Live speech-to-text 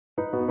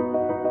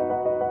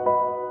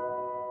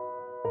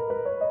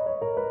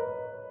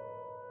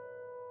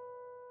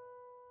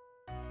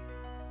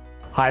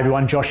Hi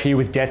everyone, Josh here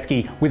with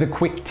Desky with a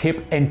quick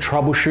tip and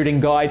troubleshooting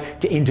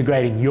guide to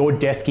integrating your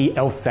Desky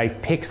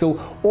Elsafe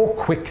Pixel or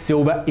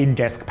Quicksilver in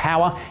desk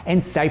power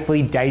and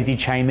safely daisy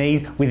chain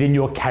these within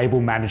your cable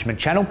management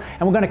channel.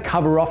 And we're going to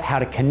cover off how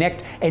to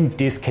connect and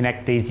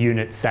disconnect these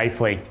units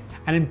safely.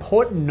 An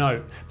important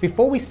note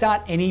before we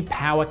start any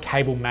power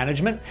cable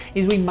management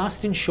is we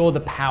must ensure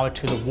the power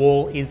to the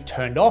wall is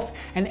turned off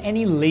and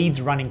any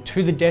leads running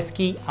to the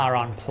Desky are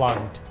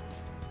unplugged.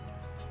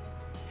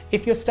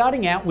 If you're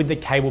starting out with the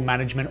cable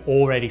management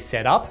already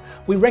set up,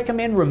 we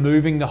recommend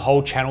removing the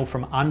whole channel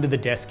from under the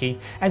Desky,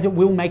 as it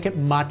will make it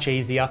much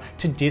easier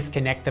to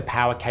disconnect the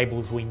power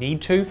cables we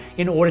need to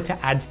in order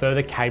to add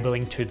further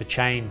cabling to the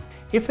chain.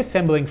 If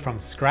assembling from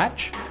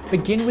scratch,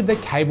 begin with the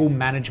cable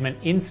management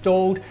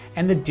installed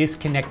and the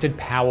disconnected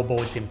power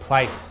boards in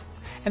place.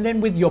 And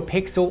then with your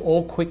Pixel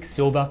or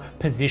Quicksilver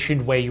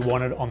positioned where you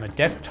want it on the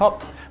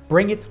desktop,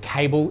 bring its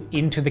cable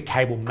into the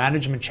cable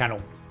management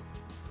channel.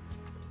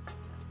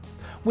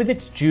 With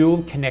its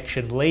dual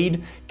connection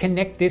lead,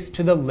 connect this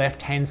to the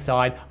left-hand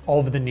side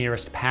of the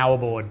nearest power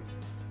board.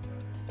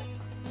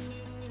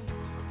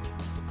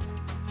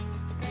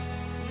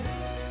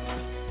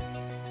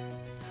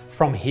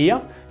 From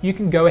here, you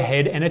can go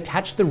ahead and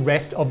attach the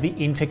rest of the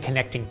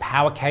interconnecting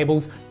power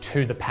cables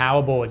to the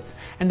power boards,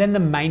 and then the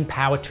main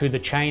power to the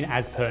chain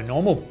as per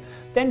normal.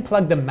 Then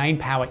plug the main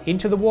power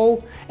into the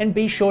wall and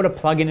be sure to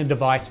plug in a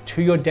device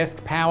to your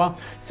desk power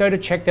so to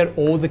check that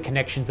all the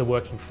connections are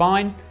working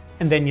fine,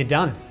 and then you're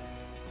done.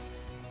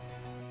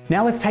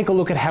 Now let's take a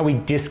look at how we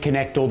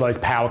disconnect all those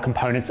power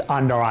components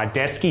under our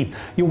Desky.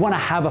 You'll want to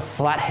have a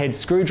flathead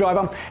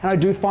screwdriver, and I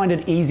do find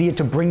it easier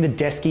to bring the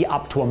Desky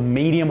up to a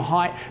medium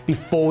height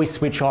before we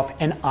switch off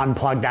and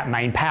unplug that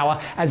main power,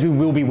 as we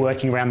will be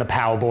working around the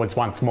power boards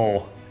once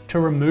more. To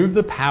remove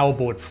the power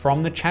board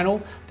from the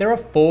channel, there are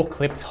 4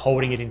 clips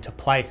holding it into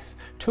place,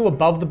 2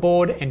 above the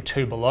board and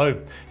 2 below.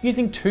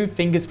 Using 2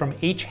 fingers from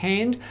each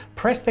hand,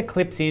 press the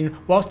clips in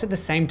whilst at the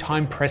same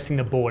time pressing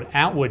the board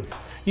outwards.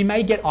 You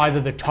may get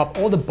either the top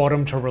or the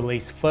bottom to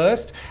release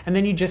first, and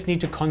then you just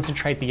need to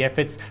concentrate the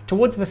efforts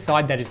towards the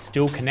side that is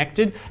still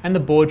connected, and the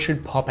board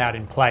should pop out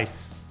in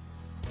place.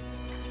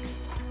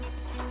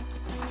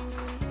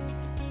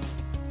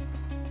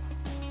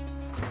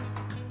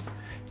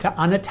 To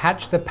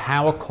unattach the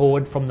power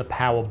cord from the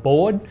power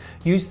board,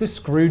 use the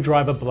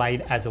screwdriver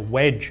blade as a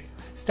wedge.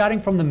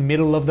 Starting from the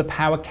middle of the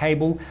power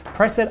cable,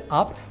 press it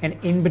up and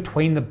in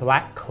between the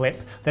black clip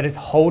that is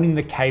holding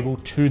the cable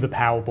to the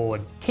power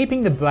board.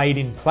 Keeping the blade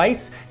in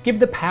place, give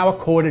the power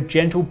cord a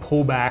gentle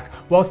pull back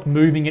whilst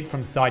moving it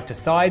from side to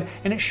side,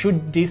 and it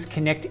should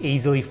disconnect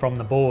easily from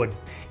the board.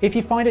 If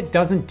you find it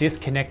doesn't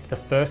disconnect the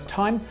first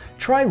time,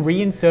 try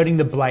reinserting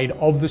the blade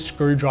of the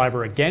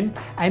screwdriver again,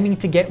 aiming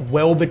to get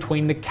well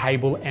between the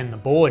cable and the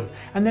board,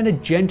 and then a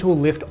gentle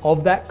lift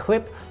of that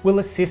clip will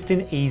assist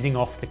in easing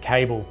off the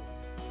cable.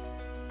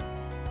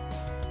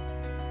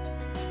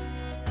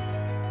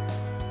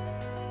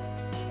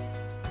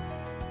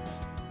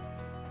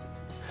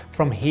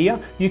 From here,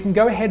 you can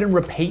go ahead and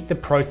repeat the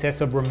process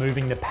of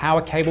removing the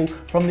power cable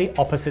from the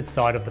opposite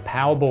side of the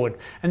power board.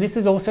 And this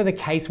is also the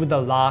case with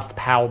the last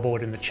power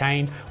board in the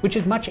chain, which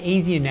is much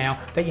easier now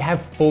that you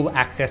have full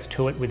access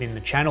to it within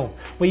the channel,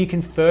 where you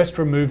can first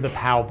remove the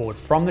power board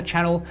from the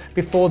channel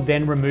before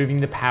then removing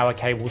the power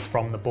cables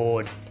from the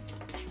board.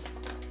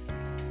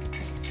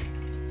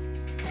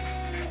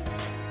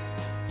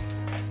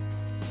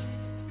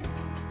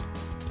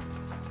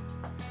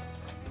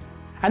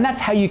 And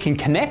that's how you can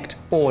connect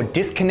or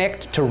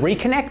disconnect to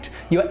reconnect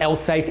your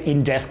Elsafe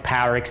in-desk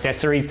power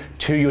accessories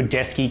to your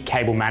Desky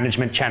cable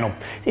management channel.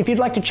 If you'd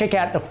like to check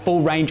out the full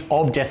range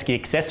of Desky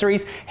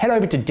accessories, head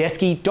over to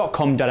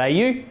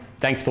desky.com.au.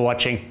 Thanks for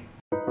watching.